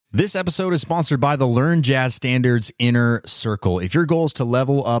This episode is sponsored by the Learn Jazz Standards Inner Circle. If your goal is to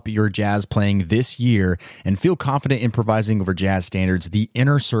level up your jazz playing this year and feel confident improvising over jazz standards, the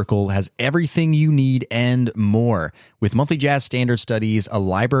Inner Circle has everything you need and more. With monthly jazz standard studies, a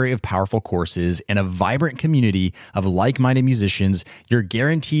library of powerful courses, and a vibrant community of like-minded musicians, you're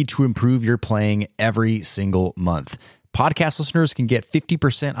guaranteed to improve your playing every single month. Podcast listeners can get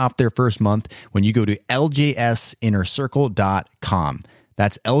 50% off their first month when you go to ljsinnercircle.com.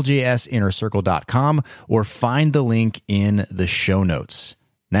 That's ljsinnercircle.com, or find the link in the show notes.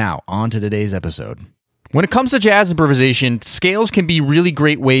 Now, on to today's episode. When it comes to jazz improvisation, scales can be really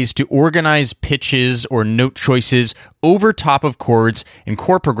great ways to organize pitches or note choices over top of chords and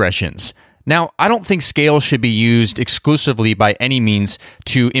chord progressions. Now, I don't think scales should be used exclusively by any means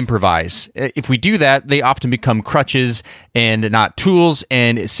to improvise. If we do that, they often become crutches and not tools,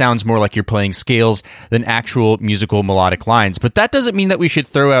 and it sounds more like you're playing scales than actual musical melodic lines. But that doesn't mean that we should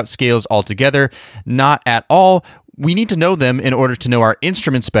throw out scales altogether. Not at all. We need to know them in order to know our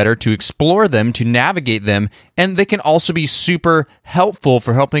instruments better, to explore them, to navigate them, and they can also be super helpful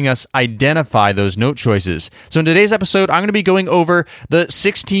for helping us identify those note choices. So in today's episode, I'm going to be going over the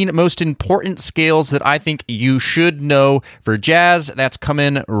 16 most important scales that I think you should know for jazz. That's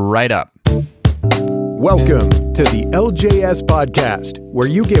coming right up. Welcome to the LJS Podcast, where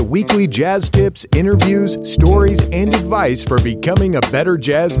you get weekly jazz tips, interviews, stories, and advice for becoming a better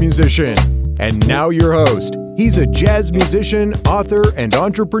jazz musician. And now your host. He's a jazz musician, author, and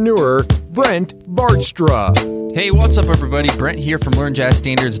entrepreneur, Brent Vaartstra. Hey, what's up, everybody? Brent here from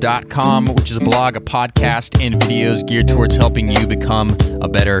LearnJazzStandards.com, which is a blog, a podcast, and videos geared towards helping you become a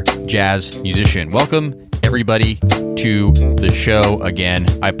better jazz musician. Welcome, everybody, to the show again.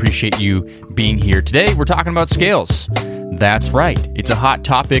 I appreciate you being here. Today, we're talking about scales. That's right. It's a hot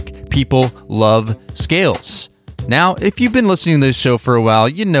topic. People love scales. Now, if you've been listening to this show for a while,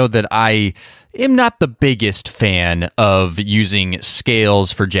 you know that I am not the biggest fan of using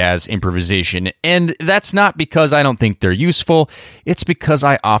scales for jazz improvisation, and that's not because I don't think they're useful. It's because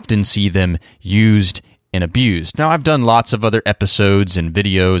I often see them used and abused. Now, I've done lots of other episodes and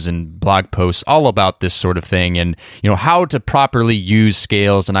videos and blog posts all about this sort of thing and, how to properly use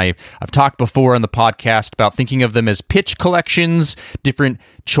scales. And I've talked before on the podcast about thinking of them as pitch collections, different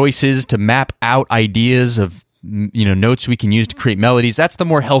choices to map out ideas of notes we can use to create melodies. That's the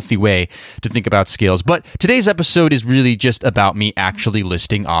more healthy way to think about scales. But today's episode is really just about me actually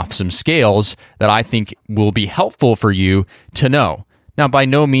listing off some scales that I think will be helpful for you to know. Now, by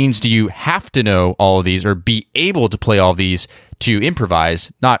no means do you have to know all of these or be able to play all of these to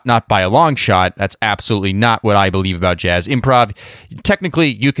improvise. Not by a long shot. That's absolutely not what I believe about jazz improv. Technically,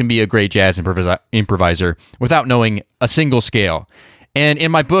 you can be a great jazz improviser without knowing a single scale. And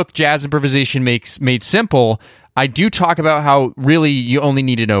in my book, Jazz Improvisation Made Simple, I do talk about how really you only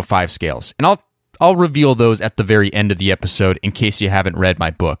need to know 5 scales. And I'll reveal those at the very end of the episode in case you haven't read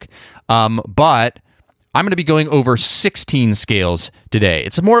my book. But I'm going to be going over 16 scales today.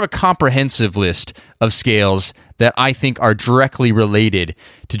 It's more of a comprehensive list of scales that I think are directly related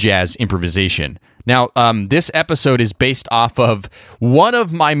to jazz improvisation. Now, this episode is based off of one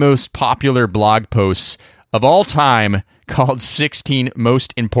of my most popular blog posts of all time, called 16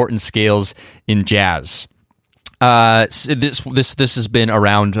 Most Important Scales in Jazz. This has been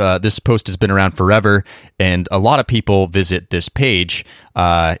around. This post has been around forever, and a lot of people visit this page.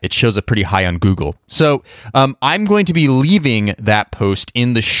 It shows up pretty high on Google. So I'm going to be leaving that post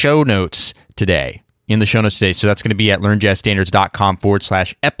in the show notes today. So that's going to be at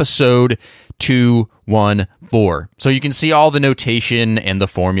learnjazzstandards.com/episode 214. So you can see all the notation and the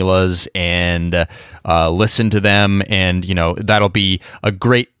formulas and listen to them. And, that'll be a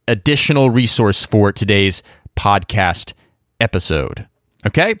great additional resource for today's podcast episode.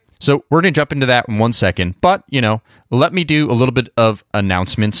 Okay? So we're going to jump into that in 1 second. But, let me do a little bit of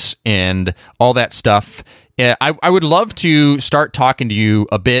announcements and all that stuff. I would love to start talking to you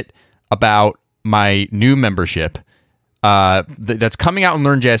a bit about my new membership that's coming out in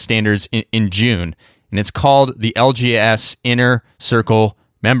Learn Jazz Standards in June, and it's called the LJS Inner Circle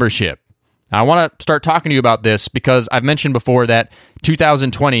Membership. Now, I want to start talking to you about this because I've mentioned before that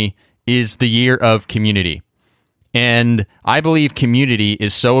 2020 is the year of community. And I believe community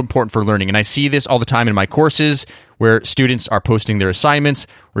is so important for learning. And I see this all the time in my courses where students are posting their assignments,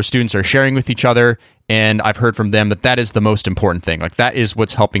 where students are sharing with each other. And I've heard from them that that is the most important thing. Like, that is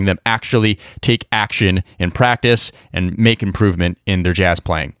what's helping them actually take action in practice and make improvement in their jazz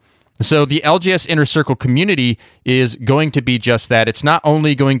playing. So the LJS Inner Circle community is going to be just that. It's not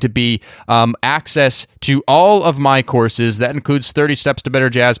only going to be access to all of my courses. That includes 30 Steps to Better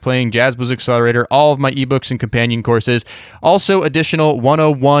Jazz Playing, Jazz Blues Accelerator, all of my ebooks and companion courses. Also additional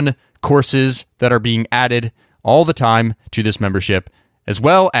 101 courses that are being added all the time to this membership, as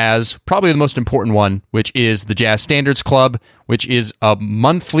well as probably the most important one, which is the Jazz Standards Club, which is a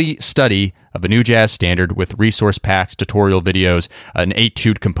monthly study of a new jazz standard with resource packs, tutorial videos, an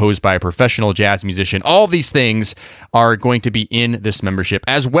etude composed by a professional jazz musician. All these things are going to be in this membership,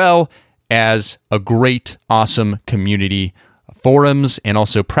 as well as a great, awesome community, forums, and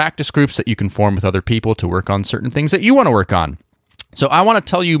also practice groups that you can form with other people to work on certain things that you want to work on. So I want to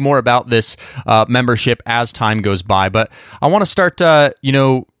tell you more about this membership as time goes by, but I want to start,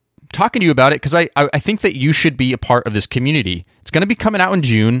 talking to you about it because I think that you should be a part of this community. It's going to be coming out in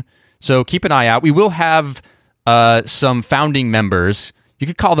June, so keep an eye out. We will have some founding members. You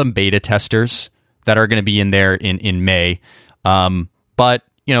could call them beta testers that are going to be in there in May. But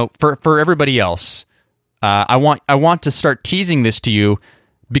for everybody else, I want to start teasing this to you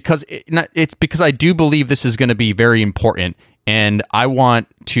because it's because I do believe this is going to be very important. And I want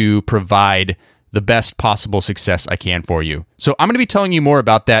to provide the best possible success I can for you. So I'm going to be telling you more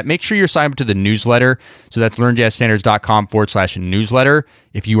about that. Make sure you're signed up to the newsletter. So that's learnjazzstandards.com/newsletter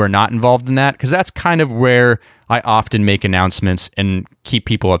if you are not involved in that, because that's kind of where I often make announcements and keep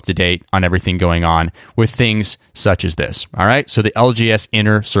people up to date on everything going on with things such as this. All right. So the LJS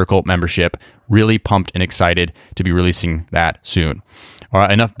Inner Circle membership, really pumped and excited to be releasing that soon. All right.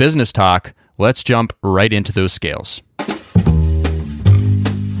 Enough business talk. Let's jump right into those scales.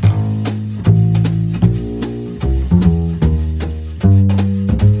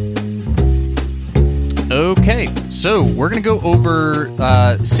 Okay, so we're going to go over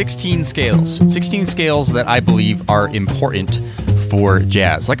 16 scales. 16 scales that I believe are important for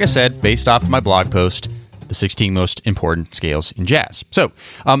jazz. Like I said, based off of my blog post, the 16 most important scales in jazz. So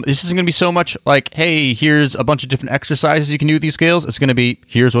this isn't going to be so much like, hey, here's a bunch of different exercises you can do with these scales. It's going to be,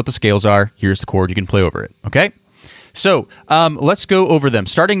 here's what the scales are. Here's the chord. You can play over it. Okay? So let's go over them,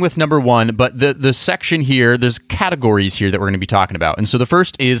 starting with number one. But the section here, there's categories here that we're going to be talking about. And so the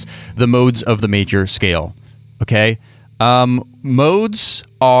first is the modes of the major scale. Okay? Modes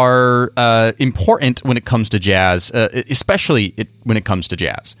are important when it comes to jazz, especially when it comes to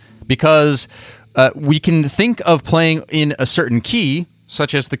jazz, because we can think of playing in a certain key,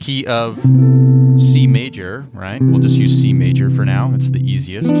 such as the key of C major, right? We'll just use C major for now. It's the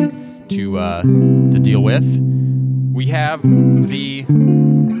easiest to deal with. We have the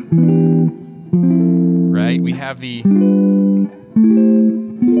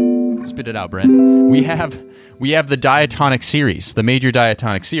spit it out, Brent. We have the diatonic series, the major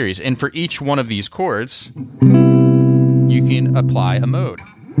diatonic series, and for each one of these chords, you can apply a mode.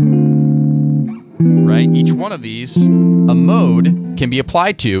 Right? Each one of these, a mode can be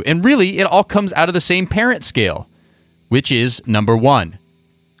applied to, and really, it all comes out of the same parent scale, which is number one,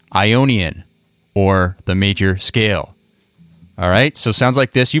 Ionian, or the major scale. All right, so sounds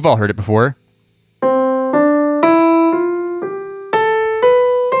like this. You've all heard it before.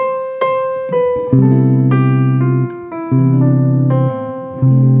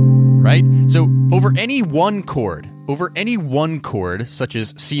 Right? So over any one chord, such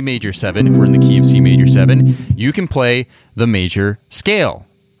as C major 7, if we're in the key of C major 7, you can play the major scale.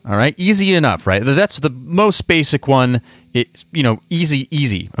 All right? Easy enough, right? That's the most basic one. It's,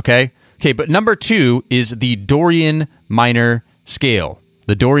 easy, okay? Okay, but number two is the Dorian minor scale.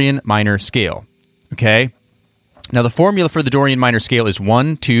 The Dorian minor scale, okay? Now, the formula for the Dorian minor scale is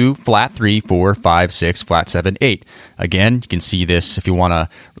 1, 2, flat 3, 4, 5, 6, flat 7, 8. Again, you can see this if you want to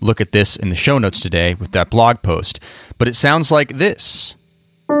look at this in the show notes today with that blog post. But it sounds like this.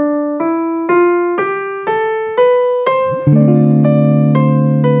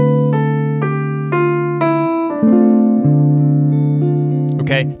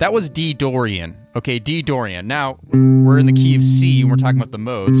 Okay, that was D Dorian. Okay, D Dorian. Now, we're in the key of C, and we're talking about the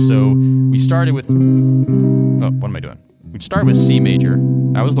modes. So we started with... Oh, what am I doing? We'd start with C major.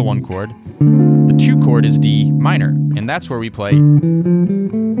 That was the one chord. The two chord is D minor, and that's where we play...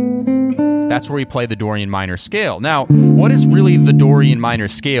 That's where we play the Dorian minor scale. Now, what is really the Dorian minor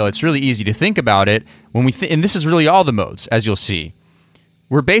scale? It's really easy to think about it when we and this is really all the modes, as you'll see.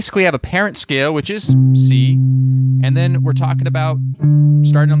 We basically have a parent scale, which is C, and then we're talking about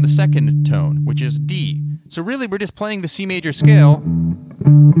starting on the second tone, which is D. So really, we're just playing the C major scale,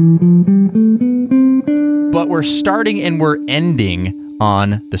 but we're starting and we're ending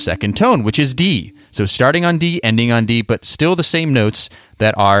on the second tone, which is D. So starting on D, ending on D, but still the same notes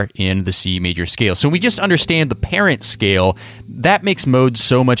that are in the C major scale. So we just understand the parent scale. That makes modes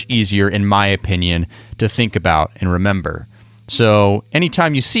so much easier, in my opinion, to think about and remember. So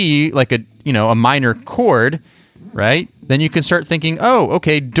anytime you see like a minor chord, right, then you can start thinking, oh,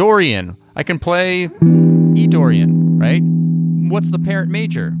 okay, Dorian. I can play E Dorian, right? What's the parent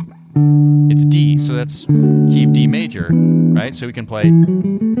major? It's D, so that's key of D major, right? So we can play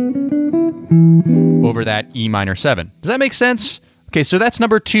over that E minor 7. Does that make sense? Okay, so that's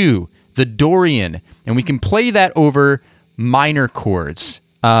number 2, the Dorian. And we can play that over minor chords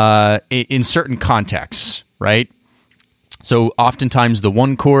in certain contexts, right? So oftentimes the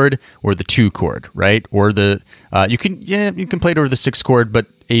 1 chord or the 2 chord, right? Or the you can play it over the 6 chord, but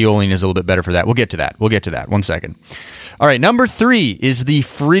Aeolian is a little bit better for that. We'll get to that. 1 second. All right, number 3 is the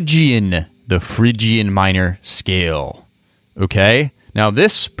Phrygian minor scale. Okay? Now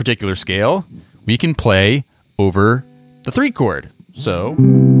this particular scale we can play over the 3 chord. So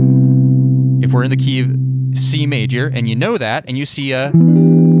if we're in the key of C major and you know that and you see a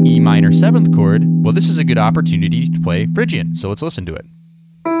E minor 7th chord, well, this is a good opportunity to play Phrygian. So let's listen to it.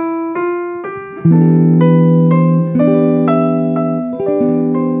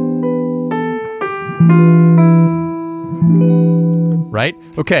 Right?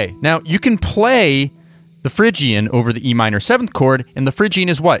 Okay, now you can play the Phrygian over the E minor 7th chord, and the Phrygian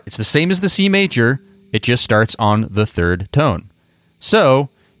is what? It's the same as the C major, it just starts on the 3rd tone. So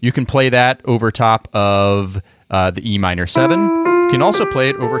you can play that over top of the E minor 7. You can also play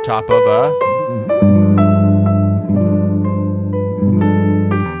it over top of a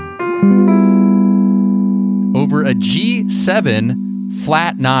G7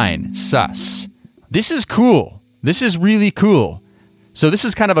 flat 9 sus. This is cool. This is really cool. So this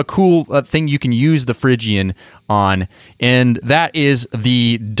is kind of a cool thing you can use the Phrygian on, and that is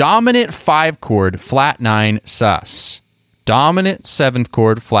the dominant 5 chord flat 9 sus. Dominant 7th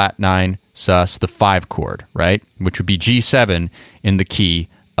chord flat 9 sus, the 5 chord, right? Which would be G7 in the key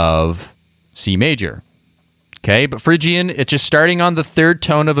of C major. Okay, but Phrygian, it's just starting on the 3rd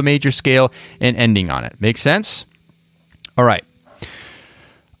tone of a major scale and ending on it. Make sense? All right.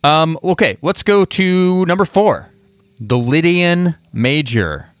 Okay, let's go to number 4. The Lydian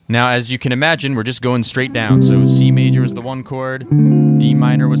major. Now, as you can imagine, we're just going straight down. So C major was the 1 chord, D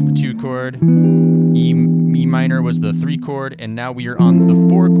minor was the 2 chord, E minor was the 3 chord, and now we are on the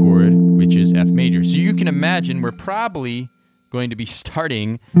 4 chord, which is F major. So you can imagine we're probably going to be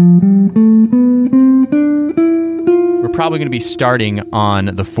starting on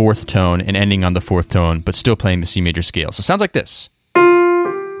the 4th tone and ending on the 4th tone, but still playing the C major scale. So it sounds like this.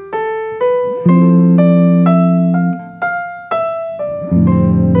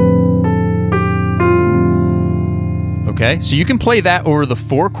 Okay, so you can play that over the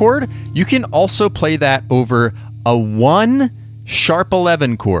 4 chord. You can also play that over a 1 sharp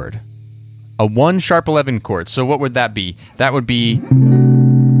 11 chord. A 1 sharp 11 chord. So what would that be? That would be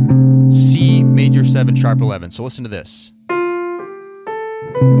C major 7 sharp 11. So listen to this.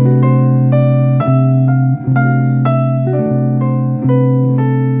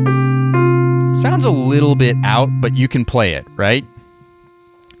 Sounds a little bit out, but you can play it, right?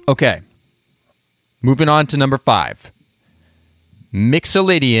 Okay. Moving on to number 5.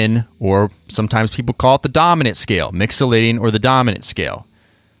 Mixolydian, or sometimes people call it the dominant scale. Mixolydian or the dominant scale.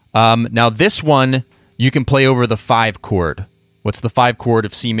 Now this one, you can play over the 5 chord. What's the 5 chord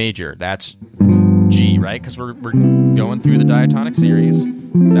of C major? That's G, right? Because we're going through the diatonic series.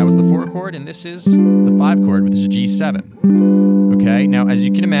 That was the 4 chord, and this is the 5 chord, which is G7. Okay, now as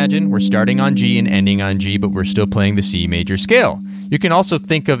you can imagine, we're starting on G and ending on G, but we're still playing the C major scale. You can also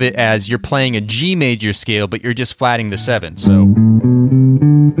think of it as you're playing a G major scale, but you're just flatting the 7. So,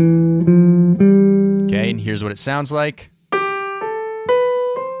 okay, and here's what it sounds like.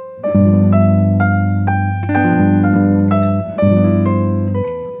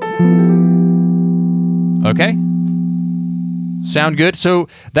 Okay. Sound good? So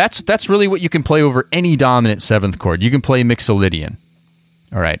that's really what you can play over any dominant 7th chord. You can play Mixolydian.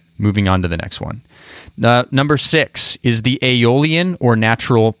 All right, moving on to the next one. Number 6 is the Aeolian or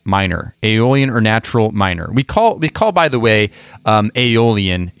natural minor. Aeolian or natural minor. We call by the way,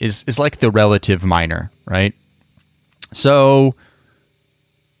 Aeolian is like the relative minor, right? So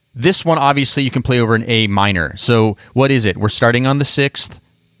this one obviously you can play over an A minor. So what is it? We're starting on the 6th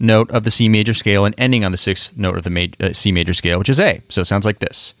note of the C major scale and ending on the 6th note of the C major scale, which is A. So it sounds like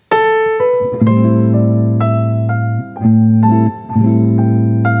this.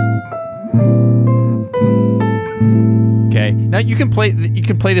 Okay. Now you can play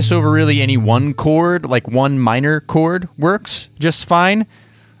this over really any 1 chord, like 1 minor chord works just fine.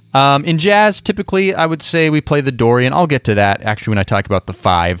 In jazz, typically, I would say we play the Dorian. I'll get to that, actually, when I talk about the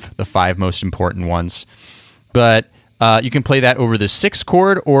five most important ones. But you can play that over the 6th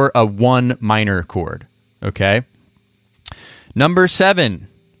chord or a 1 minor chord, okay? Number 7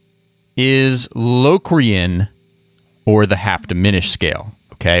 is Locrian or the half diminished scale,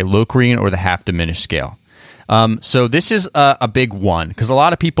 okay? Locrian or the half diminished scale. So this is a big one, because a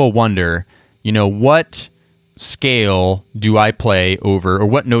lot of people wonder, what scale do I play over, or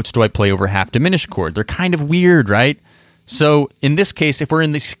what notes do I play over half diminished chord? They're kind of weird, right? So in this case, if we're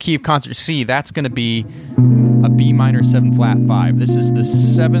in the key of concert C, that's going to be a B minor 7 flat 5. This is the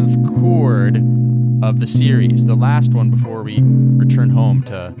 7th chord of the series, the last one before we return home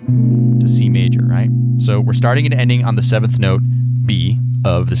to C major, right? So we're starting and ending on the 7th note, B,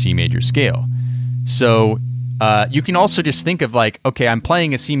 of the C major scale. So you can also just think of like, okay, I'm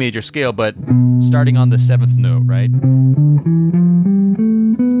playing a C major scale, but starting on the 7th note, right?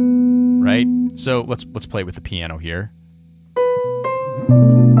 Right? So let's play with the piano here.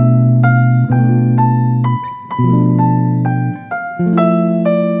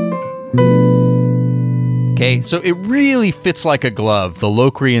 Okay, so it really fits like a glove, the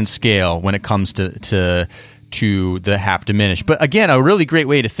Locrian scale, when it comes to the half diminished. But again, a really great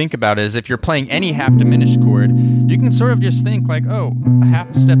way to think about it is if you're playing any half diminished chord, you can sort of just think like, oh, a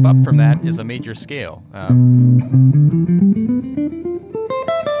half step up from that is a major scale.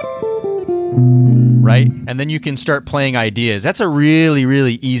 Right? And then you can start playing ideas. That's a really,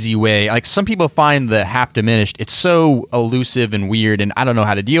 really easy way. Like, some people find the half diminished, it's so elusive and weird, and I don't know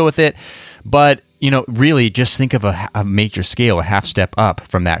how to deal with it. But, really just think of a major scale, a half step up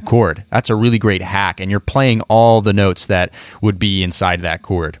from that chord. That's a really great hack, and you're playing all the notes that would be inside that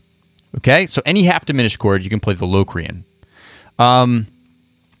chord. Okay? So any half diminished chord, you can play the Locrian.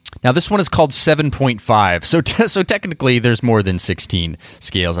 Now, this one is called 7.5. So technically, there's more than 16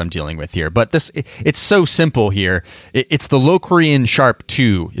 scales I'm dealing with here. But it's so simple here. It's the Locrian sharp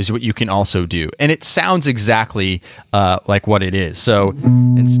 2 is what you can also do. And it sounds exactly like what it is. So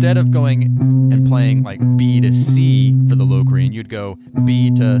instead of going and playing like B to C for the Locrian, you'd go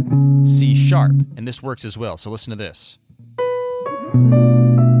B to C sharp. And this works as well. So listen to this.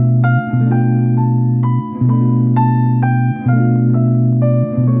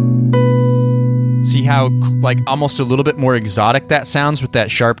 See how like almost a little bit more exotic that sounds with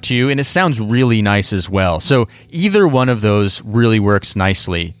that sharp 2, and it sounds really nice as well. So either one of those really works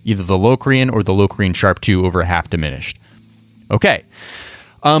nicely, either the Locrian or the Locrian sharp 2 over half diminished. Okay.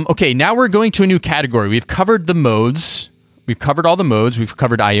 Okay, now we're going to a new category. We've covered the modes. We've covered all the modes. We've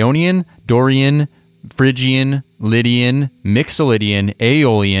covered Ionian, Dorian, Phrygian, Lydian, Mixolydian,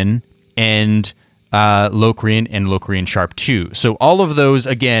 Aeolian, and Locrian and Locrian sharp 2. So all of those,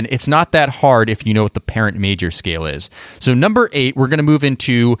 again, it's not that hard if you know what the parent major scale is. So number 8, we're going to move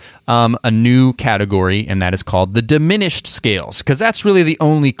into a new category, and that is called the diminished scales, because that's really the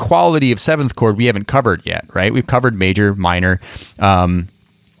only quality of 7th chord we haven't covered yet, right? We've covered major, minor,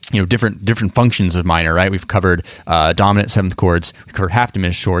 different functions of minor, right? We've covered dominant 7th chords. We've covered half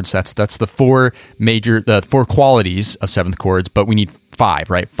diminished chords. That's the four qualities of 7th chords, but we need 5,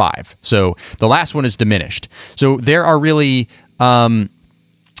 right? 5. So the last one is diminished. So there are really 3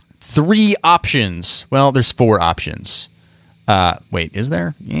 options. Well, there's 4 options. Wait, is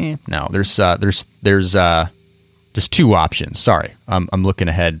there? No, there's 2 options. Sorry, I'm looking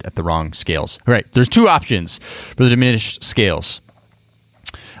ahead at the wrong scales. All right, there's 2 options for the diminished scales.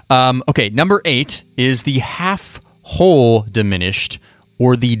 Okay, number 8 is the half whole diminished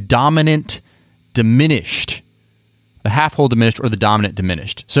or the dominant diminished. The half whole diminished or the dominant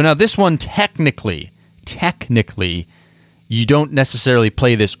diminished. So now this one, technically, you don't necessarily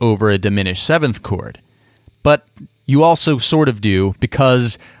play this over a diminished 7th chord, but you also sort of do,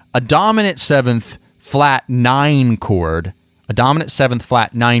 because a dominant 7th flat 9 chord,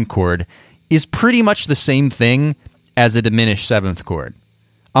 is pretty much the same thing as a diminished 7th chord.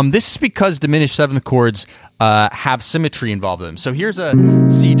 This is because diminished 7th chords have symmetry involved in them. So here's a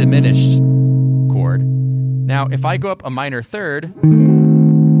C diminished chord. Now, if I go up a minor 3rd,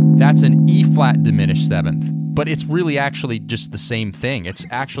 that's an E flat diminished 7th. But it's really actually just the same thing. It's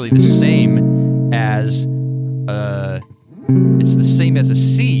actually the same as a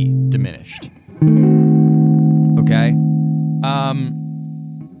C diminished. Okay?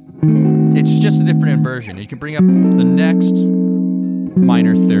 It's just a different inversion. You can bring up the next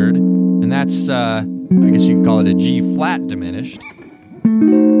minor 3rd, and that's, I guess you could call it a G flat diminished.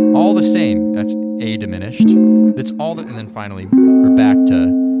 All the same. That's A diminished. That's all and then finally we're back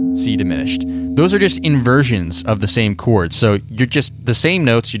to C diminished. Those are just inversions of the same chord. So you're just the same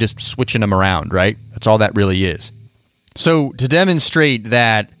notes, you're just switching them around, right? That's all that really is. So to demonstrate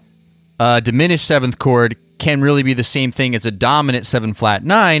that diminished 7th chord can really be the same thing as a dominant 7 flat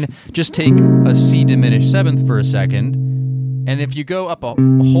 9. Just take a C diminished 7th for a second, and if you go up a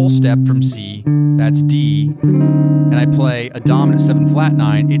whole step from C, that's D, and I play a dominant 7 flat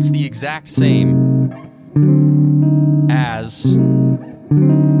 9, it's the exact same as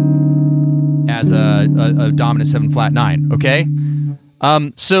a dominant 7 flat 9, okay?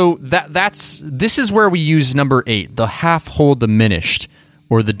 So this is where we use number 8, the half whole diminished,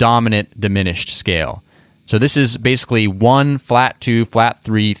 or the dominant diminished scale. So this is basically 1, flat 2, flat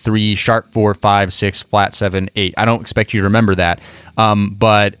 3, 3, sharp 4, 5, 6, flat 7, 8. I don't expect you to remember that,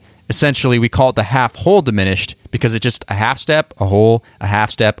 but essentially we call it the half whole diminished because it's just a half step, a whole, a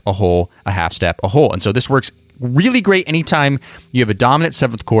half step, a whole, a half step, a whole. And so this works really great anytime you have a dominant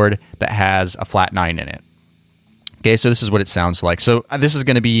 7th chord that has a flat 9 in it. Okay, so this is what it sounds like. So this is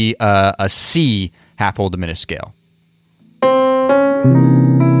going to be a C half whole diminished scale.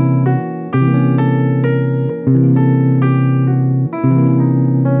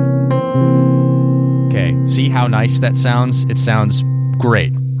 Okay, see how nice that sounds? It sounds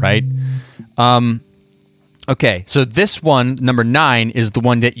great, right? Okay, so this one, number 9, is the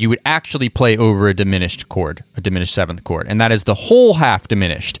one that you would actually play over a diminished chord, a diminished 7th chord, and that is the whole half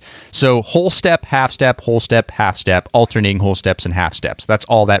diminished. So whole step, half step, alternating whole steps and half steps. That's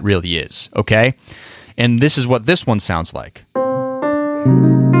all that really is, okay? And this is what this one sounds like.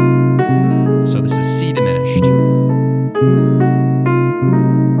 So this is C diminished.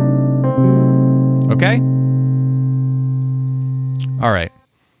 Okay? All right.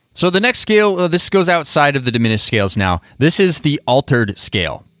 So the next scale, this goes outside of the diminished scales now. This is the altered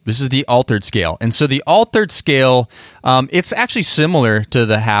scale. This is the altered scale. And so the altered scale, it's actually similar to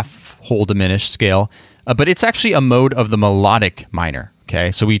the half whole diminished scale, but it's actually a mode of the melodic minor. Okay,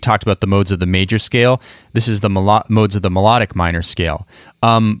 so we talked about the modes of the major scale. This is the modes of the melodic minor scale.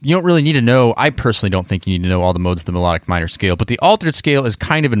 You don't really need to know, I personally don't think you need to know all the modes of the melodic minor scale, but the altered scale is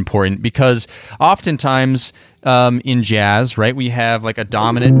kind of important because oftentimes in jazz, right, we have like a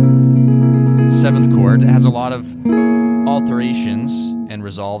dominant 7th chord that has a lot of alterations and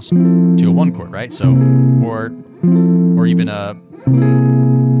resolves to a 1 chord, right? So, or even a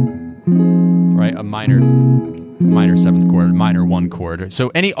minor 7th chord, minor 1 chord.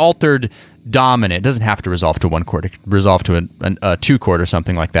 So any altered dominant doesn't have to resolve to 1 chord. It can resolve to a 2 chord or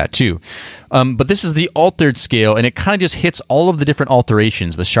something like that too. But this is the altered scale, and it kind of just hits all of the different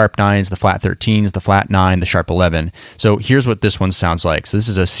alterations, the sharp 9s, the flat 13s, the flat 9, the sharp 11. So here's what this one sounds like. So this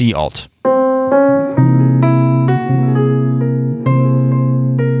is a C alt.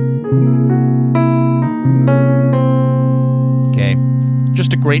 Okay,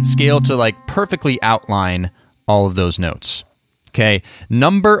 just a great scale to like perfectly outline all of those notes. Okay,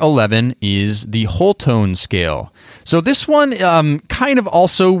 number 11 is the whole tone scale. So this one kind of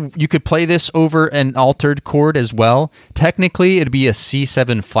also, you could play this over an altered chord as well. Technically, it'd be a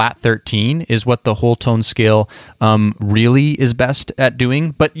C7 flat 13 is what the whole tone scale really is best at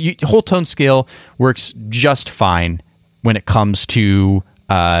doing. But whole tone scale works just fine when it comes to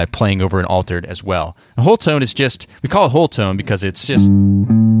playing over an altered as well. A whole tone is just, we call it whole tone because it's just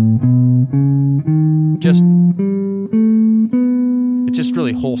it's just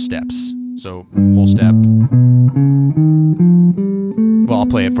really whole steps. So whole step. Well, I'll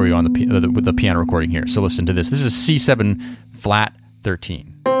play it for you on with the piano recording here. So listen to this. This is C7 flat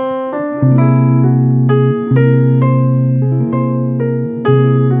 13.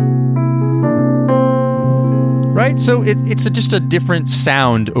 Right? So it's just a different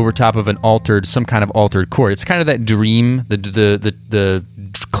sound over top of some kind of altered chord. It's kind of that dream, the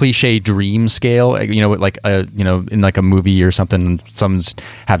cliche dream scale, like in like a movie or something, someone's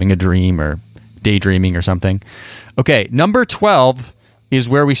having a dream or daydreaming or something. Okay, number 12 is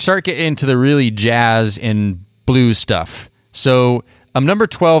where we start getting into the really jazz and blues stuff. So number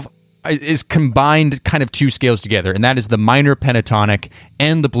 12 is combined kind of two scales together, and that is the minor pentatonic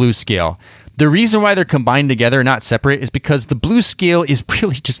and the blues scale. The reason why they're combined together, not separate, is because the blues scale is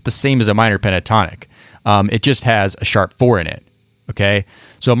really just the same as a minor pentatonic. It just has a sharp 4 in it. Okay,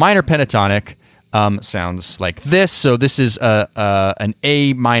 so a minor pentatonic sounds like this. So this is an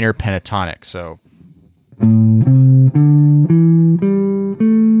A minor pentatonic. So,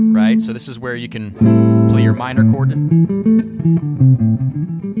 right. So this is where you can play your minor chord,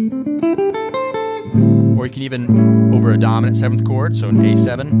 or you can even over a dominant 7th chord. So an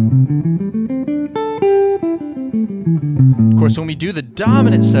A7. Of course, when we do the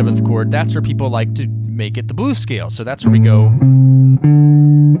dominant 7th chord, that's where people like to make it the blues scale. So that's where we go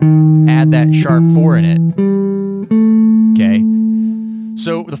add that sharp 4 in it. Okay.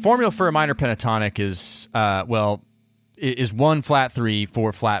 So the formula for a minor pentatonic is, is 1 flat 3,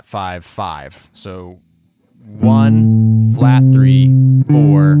 4 flat 5, 5. So 1 flat 3,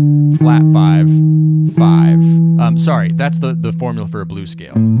 4 flat 5, 5. Sorry, that's the formula for a blues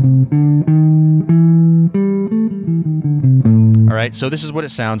scale. All right, so this is what it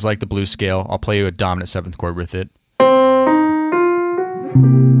sounds like, the blues scale. I'll play you a dominant 7th chord with it.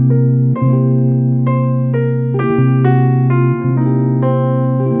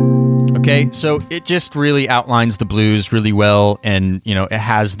 Okay, so it just really outlines the blues really well, and it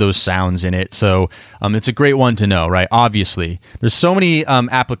has those sounds in it. So it's a great one to know, right? Obviously, there's so many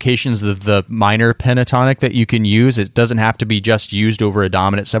applications of the minor pentatonic that you can use. It doesn't have to be just used over a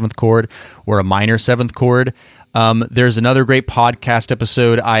dominant 7th chord or a minor 7th chord. There's another great podcast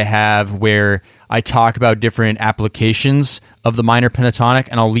episode I have where I talk about different applications of the minor pentatonic,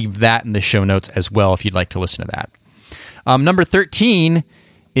 and I'll leave that in the show notes as well if you'd like to listen to that. Number 13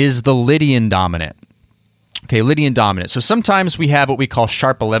 is the Lydian dominant. Okay, Lydian dominant. So sometimes we have what we call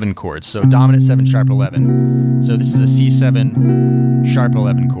sharp 11 chords. So dominant 7, sharp 11. So this is a C7, sharp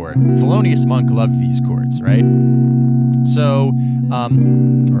 11 chord. Thelonious Monk loved these chords, right? So,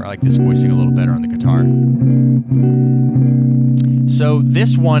 or I like this voicing a little better on the guitar. So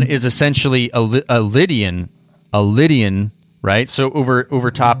this one is essentially a Lydian, right? So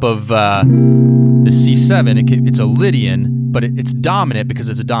over top of the C7, it's a Lydian, but it's dominant because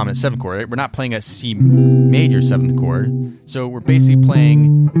it's a dominant 7th chord. Right? We're not playing a C major 7th chord. So we're basically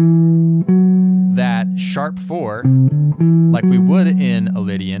playing that sharp 4 like we would in a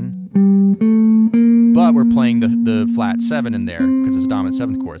Lydian, but we're playing the flat 7 in there because it's a dominant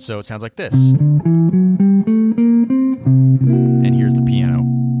 7th chord. So it sounds like this. And here's the piano.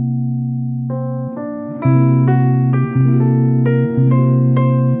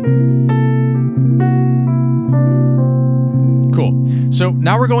 Cool. So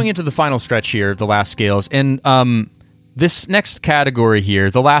now we're going into the final stretch here, the last scales. And this next category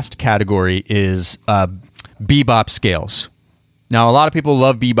here, the last category, is bebop scales. Now, a lot of people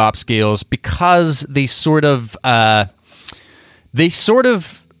love bebop scales because they sort of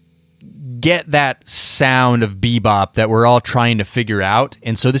get that sound of bebop that we're all trying to figure out.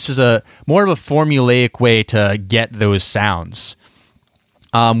 And so this is more of a formulaic way to get those sounds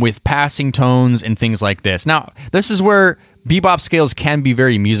with passing tones and things like this. Now, this is where bebop scales can be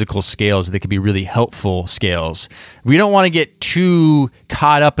very musical scales. They can be really helpful scales. We don't want to get too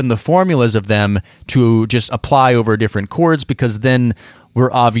caught up in the formulas of them to just apply over different chords, because then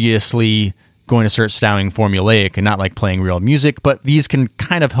we're obviously going to start sounding formulaic and not like playing real music, but these can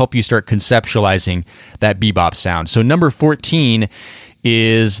kind of help you start conceptualizing that bebop sound. So number 14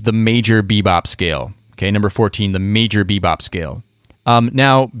 is the major bebop scale. Okay, number 14, the major bebop scale.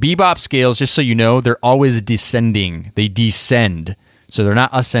 Now, bebop scales, just so you know, they're always descending. They descend. So they're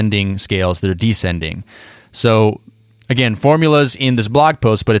not ascending scales, they're descending. So, again, formulas in this blog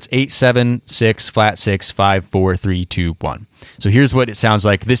post, but it's 8, 7, 6, flat 6, 5, 4, 3, 2, 1. So here's what it sounds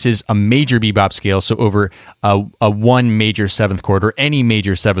like. This is a major bebop scale, so over a 1 major 7th chord, or any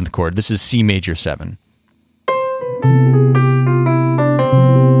major 7th chord. This is C major 7.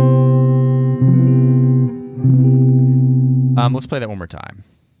 Let's play that one more time.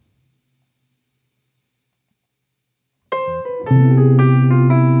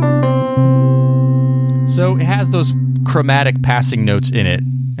 So it has those chromatic passing notes in it,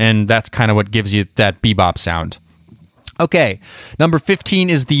 and that's kind of what gives you that bebop sound. Okay, number 15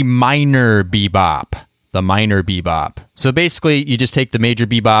 is the minor bebop. The minor bebop. So basically, you just take the major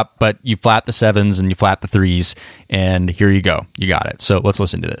bebop, but you flat the 7s and you flat the 3s, and here you go. You got it. So let's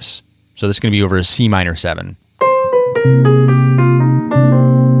listen to this. So this is going to be over a C minor 7.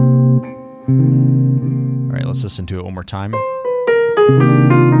 All right, let's listen to it one more time.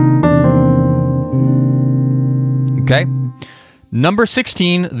 Okay. Number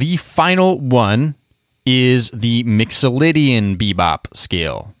 16, the final one, is the Mixolydian bebop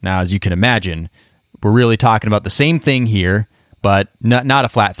scale. Now, as you can imagine, we're really talking about the same thing here, but not a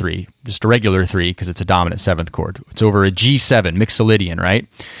flat 3, just a regular 3, because it's a dominant 7th chord. It's over a G7, Mixolydian, right?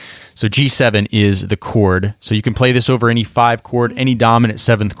 So G7 is the chord. So you can play this over any 5 chord, any dominant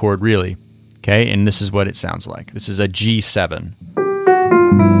 7th chord, really. Okay, and this is what it sounds like. This is a G7.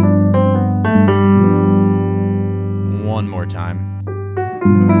 One more time.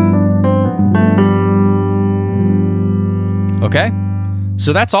 Okay,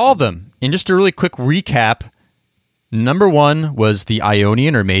 so that's all of them. And just a really quick recap, number 1 was the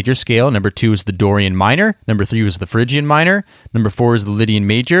Ionian or major scale. Number 2 was the Dorian minor. Number 3 was the Phrygian minor. Number 4 was the Lydian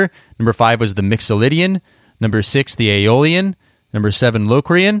major. Number 5 was the Mixolydian. Number 6, the Aeolian. Number 7,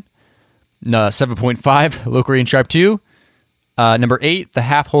 Locrian. 7.5, Locrian sharp 2. Number 8, the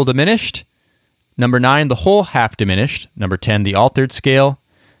half whole diminished. Number 9, the whole half diminished. Number 10, the altered scale.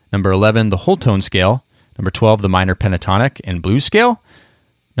 Number 11, the whole tone scale. Number 12, the minor pentatonic and blues scale.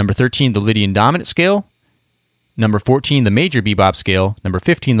 Number 13, the Lydian dominant scale. Number 14, the major bebop scale. Number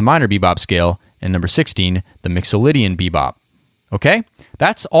 15, the minor bebop scale. And number 16, the Mixolydian bebop. Okay?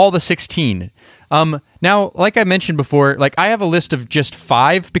 That's all the 16. Now, like I mentioned before, like I have a list of just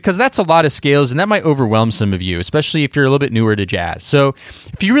 5 because that's a lot of scales and that might overwhelm some of you, especially if you're a little bit newer to jazz. So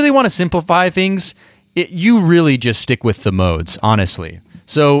if you really want to simplify things, you really just stick with the modes, honestly.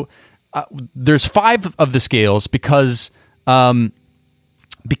 So there's 5 of the scales because there's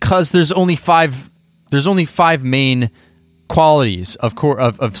only 5 main qualities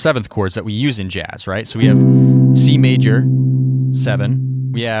of seventh chords that we use in jazz, right? So we have C major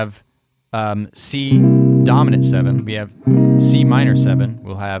 7, we have C dominant 7, we have C minor 7,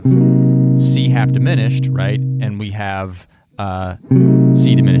 we'll have C half diminished, right? And we have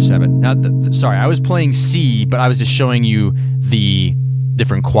C diminished 7. Now, sorry, I was playing C, but I was just showing you the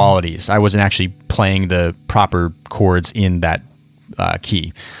different qualities. I wasn't actually playing the proper chords in that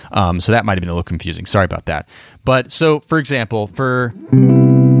key. So that might have been a little confusing. Sorry about that. But so, for example, for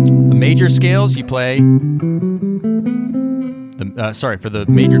major scales, you play for the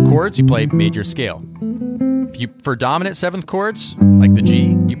major chords, you play major scale. For dominant 7th chords, like the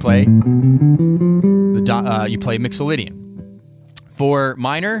G, you play Mixolydian. For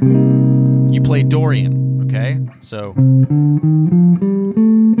minor, you play Dorian. Okay, so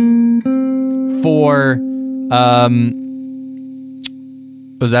for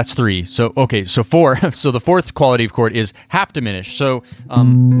that's 3. So okay, so 4. So the 4th quality of chord is half diminished. So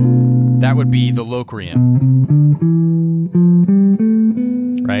that would be the Locrian,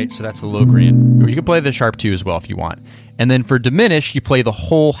 right? So that's the Locrian. You can play the sharp 2 as well if you want. And then for diminished, you play the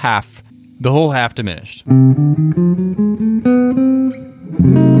whole half diminished.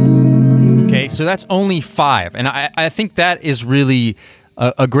 Okay, so that's only 5, and I think that is really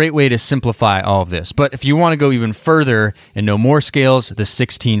a great way to simplify all of this. But if you want to go even further and know more scales, the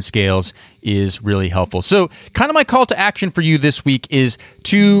 16 scales is really helpful. So kind of my call to action for you this week is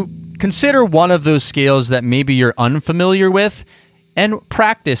to consider one of those scales that maybe you're unfamiliar with and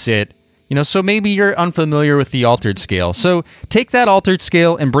practice it. You know, so maybe you're unfamiliar with the altered scale. So take that altered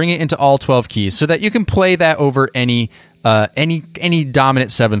scale and bring it into all 12 keys so that you can play that over any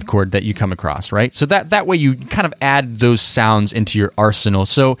dominant 7th chord that you come across, right? So that way you kind of add those sounds into your arsenal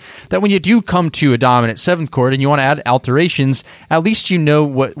so that when you do come to a dominant 7th chord and you want to add alterations, at least you know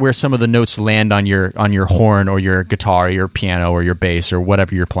where some of the notes land on your horn or your guitar or your piano or your bass or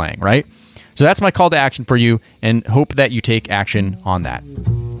whatever you're playing, right? So that's my call to action for you, and hope that you take action on that.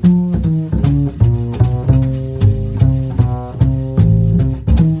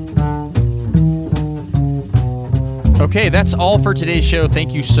 Okay, that's all for today's show.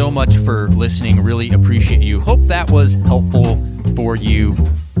 Thank you so much for listening. Really appreciate you. Hope that was helpful for you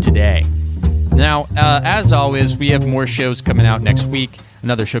today. Now, as always, we have more shows coming out next week,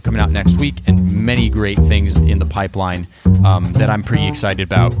 another show coming out next week, and many great things in the pipeline that I'm pretty excited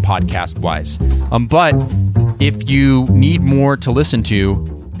about podcast-wise. But if you need more to listen to,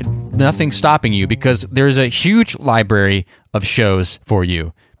 nothing's stopping you because there's a huge library of shows for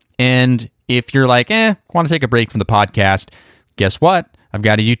you. And if you're like, want to take a break from the podcast, guess what? I've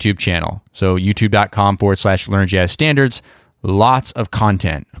got a YouTube channel. So youtube.com/LearnJazzStandards. Lots of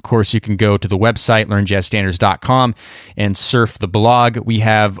content. Of course, you can go to the website, LearnJazzStandards.com, and surf the blog. We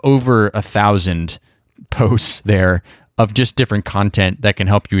have over 1,000 posts there of just different content that can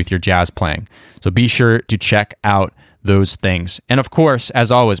help you with your jazz playing. So be sure to check out those things. And of course,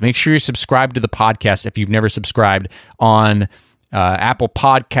 as always, make sure you subscribe to the podcast if you've never subscribed on Apple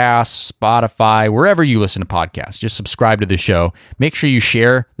Podcasts, Spotify, wherever you listen to podcasts. Just subscribe to the show. Make sure you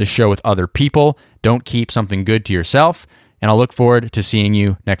share the show with other people. Don't keep something good to yourself. And I'll look forward to seeing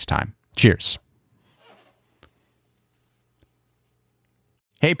you next time. Cheers.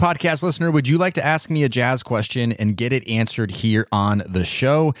 Hey, podcast listener, would you like to ask me a jazz question and get it answered here on the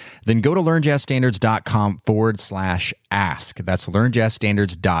show? Then go to learnjazzstandards.com/ask. That's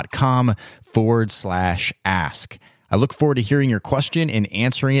learnjazzstandards.com/ask. I look forward to hearing your question and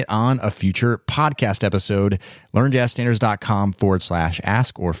answering it on a future podcast episode.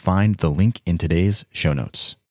 LearnJazzStandards.com/ask or find the link in today's show notes.